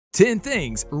10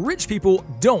 things rich people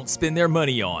don't spend their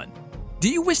money on. Do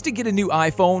you wish to get a new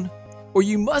iPhone? Or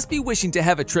you must be wishing to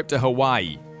have a trip to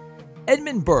Hawaii.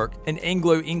 Edmund Burke, an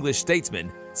Anglo-English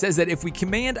statesman, says that if we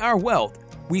command our wealth,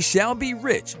 we shall be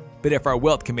rich, but if our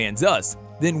wealth commands us,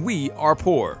 then we are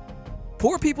poor.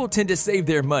 Poor people tend to save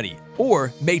their money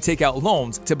or may take out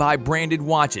loans to buy branded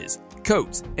watches,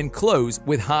 coats, and clothes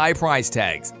with high price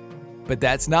tags. But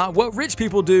that's not what rich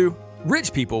people do.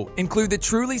 Rich people include the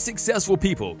truly successful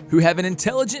people who have an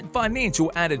intelligent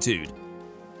financial attitude.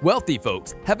 Wealthy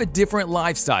folks have a different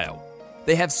lifestyle.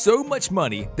 They have so much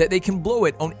money that they can blow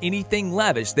it on anything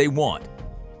lavish they want.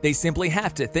 They simply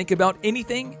have to think about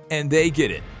anything and they get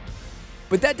it.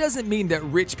 But that doesn't mean that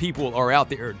rich people are out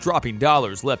there dropping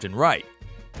dollars left and right.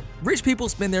 Rich people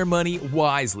spend their money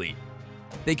wisely.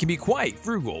 They can be quite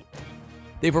frugal.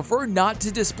 They prefer not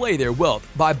to display their wealth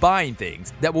by buying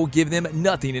things that will give them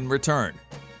nothing in return.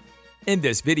 In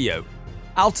this video,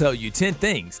 I'll tell you 10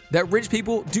 things that rich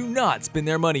people do not spend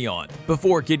their money on.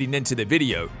 Before getting into the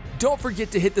video, don't forget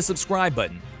to hit the subscribe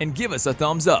button and give us a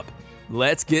thumbs up.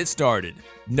 Let's get started.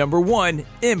 Number 1.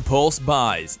 Impulse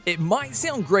buys. It might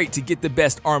sound great to get the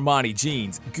best Armani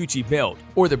jeans, Gucci belt,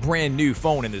 or the brand new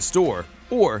phone in the store,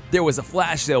 or there was a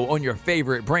flash sale on your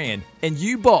favorite brand and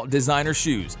you bought designer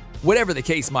shoes, whatever the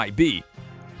case might be.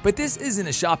 But this isn't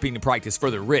a shopping practice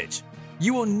for the rich.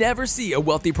 You will never see a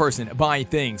wealthy person buying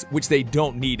things which they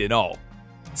don't need at all.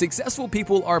 Successful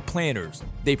people are planners.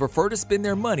 They prefer to spend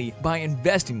their money by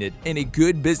investing it in a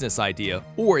good business idea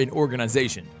or an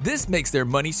organization. This makes their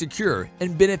money secure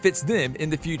and benefits them in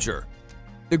the future.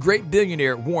 The great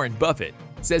billionaire Warren Buffett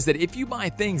says that if you buy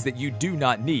things that you do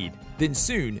not need, then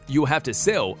soon you'll have to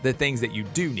sell the things that you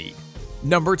do need.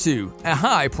 Number 2. A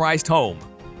high-priced home.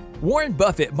 Warren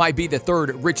Buffett might be the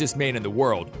third richest man in the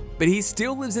world, but he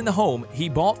still lives in the home he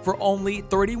bought for only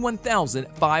 $31,500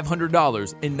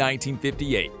 in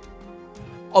 1958.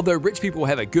 Although rich people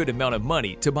have a good amount of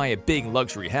money to buy a big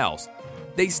luxury house,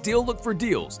 they still look for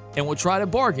deals and will try to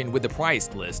bargain with the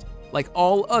price list like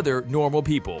all other normal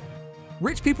people.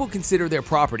 Rich people consider their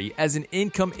property as an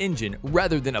income engine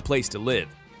rather than a place to live.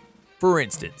 For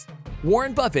instance,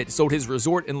 Warren Buffett sold his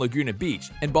resort in Laguna Beach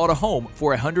and bought a home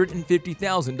for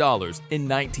 $150,000 in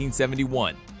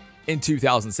 1971. In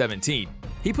 2017,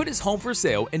 he put his home for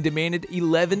sale and demanded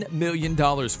 $11 million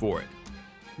for it.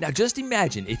 Now just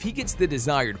imagine if he gets the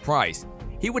desired price,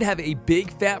 he would have a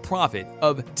big fat profit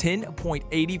of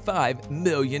 $10.85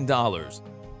 million.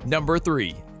 Number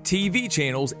 3. TV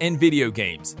channels and video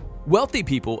games. Wealthy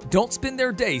people don't spend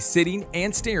their day sitting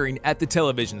and staring at the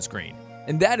television screen.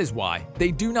 And that is why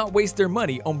they do not waste their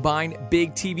money on buying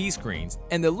big TV screens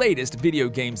and the latest video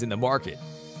games in the market.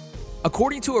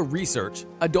 According to a research,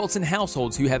 adults in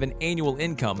households who have an annual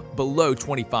income below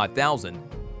 $25,000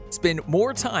 spend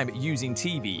more time using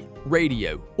TV,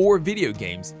 radio, or video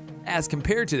games as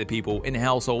compared to the people in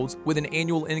households with an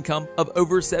annual income of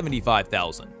over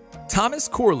 $75,000. Thomas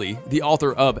Corley, the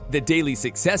author of The Daily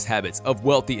Success Habits of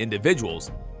Wealthy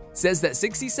Individuals, says that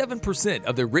 67%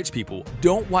 of the rich people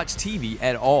don't watch TV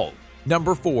at all.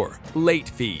 Number 4. Late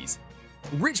fees.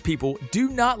 Rich people do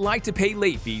not like to pay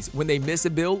late fees when they miss a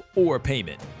bill or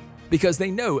payment, because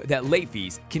they know that late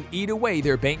fees can eat away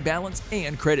their bank balance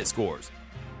and credit scores.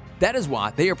 That is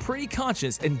why they are pretty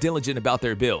conscious and diligent about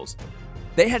their bills.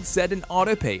 They had set an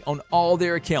auto pay on all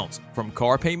their accounts, from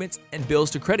car payments and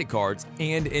bills to credit cards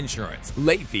and insurance.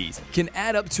 Late fees can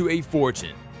add up to a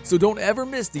fortune, so don't ever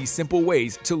miss these simple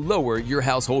ways to lower your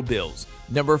household bills.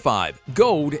 Number 5.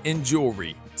 Gold and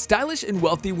jewelry. Stylish and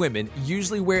wealthy women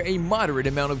usually wear a moderate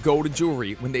amount of gold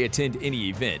jewelry when they attend any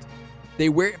event. They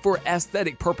wear it for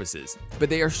aesthetic purposes, but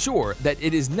they are sure that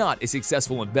it is not a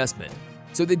successful investment,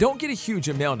 so they don't get a huge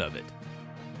amount of it.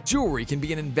 Jewelry can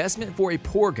be an investment for a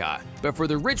poor guy, but for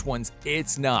the rich ones,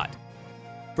 it's not.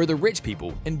 For the rich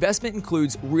people, investment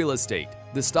includes real estate,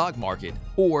 the stock market,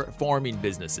 or farming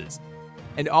businesses.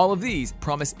 And all of these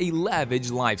promise a lavish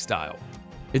lifestyle.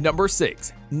 And number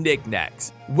 6.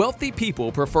 Knickknacks. Wealthy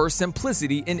people prefer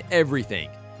simplicity in everything,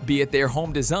 be it their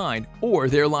home design or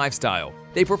their lifestyle.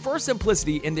 They prefer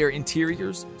simplicity in their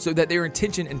interiors so that their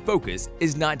attention and focus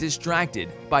is not distracted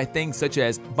by things such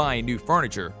as buying new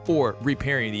furniture or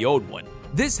repairing the old one.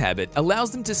 This habit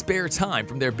allows them to spare time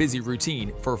from their busy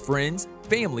routine for friends,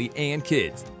 family, and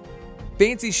kids.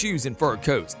 Fancy shoes and fur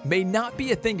coats may not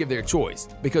be a thing of their choice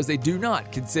because they do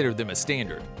not consider them a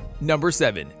standard. Number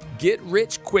 7.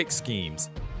 Get-rich-quick schemes.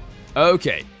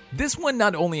 Okay, this one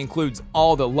not only includes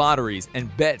all the lotteries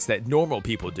and bets that normal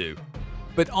people do,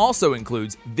 but also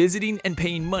includes visiting and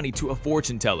paying money to a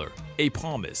fortune teller, a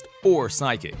palmist, or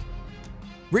psychic.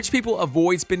 Rich people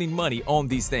avoid spending money on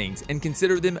these things and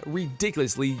consider them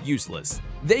ridiculously useless.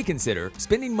 They consider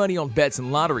spending money on bets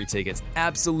and lottery tickets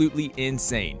absolutely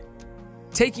insane.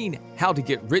 Taking how to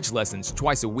get rich lessons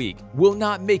twice a week will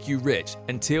not make you rich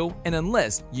until and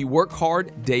unless you work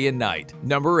hard day and night.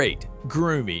 Number 8.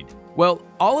 Grooming. Well,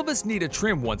 all of us need a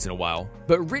trim once in a while,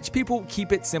 but rich people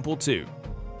keep it simple too.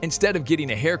 Instead of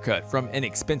getting a haircut from an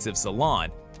expensive salon,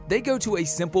 they go to a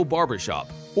simple barbershop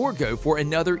or go for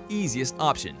another easiest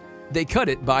option. They cut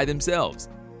it by themselves.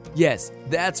 Yes,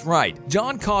 that's right.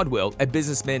 John Caldwell, a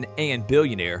businessman and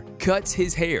billionaire, cuts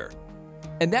his hair.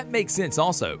 And that makes sense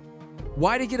also.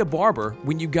 Why to get a barber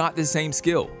when you got the same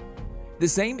skill? The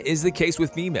same is the case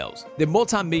with females. The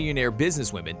multimillionaire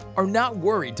businesswomen are not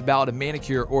worried about a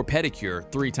manicure or pedicure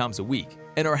 3 times a week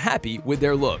and are happy with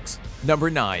their looks. Number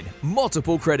 9.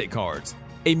 Multiple credit cards.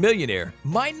 A millionaire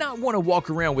might not want to walk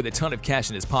around with a ton of cash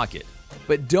in his pocket,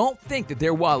 but don't think that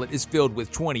their wallet is filled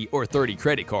with 20 or 30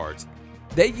 credit cards.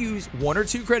 They use 1 or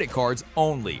 2 credit cards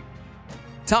only.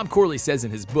 Tom Corley says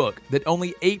in his book that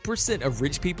only 8% of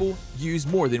rich people use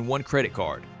more than 1 credit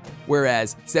card,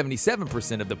 whereas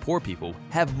 77% of the poor people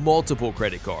have multiple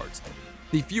credit cards.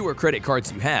 The fewer credit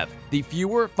cards you have, the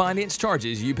fewer finance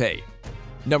charges you pay.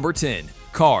 Number 10.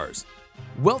 Cars.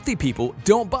 Wealthy people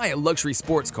don't buy a luxury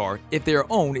sports car if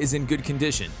their own is in good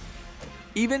condition.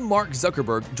 Even Mark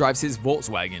Zuckerberg drives his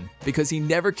Volkswagen because he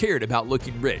never cared about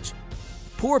looking rich.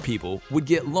 Poor people would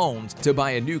get loans to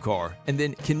buy a new car and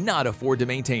then cannot afford to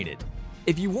maintain it.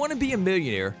 If you want to be a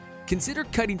millionaire, consider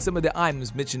cutting some of the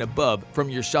items mentioned above from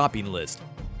your shopping list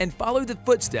and follow the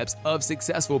footsteps of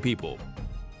successful people.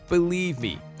 Believe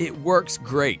me, it works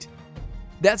great.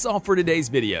 That's all for today's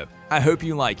video. I hope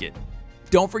you like it.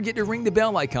 Don't forget to ring the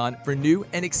bell icon for new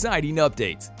and exciting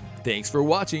updates. Thanks for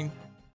watching.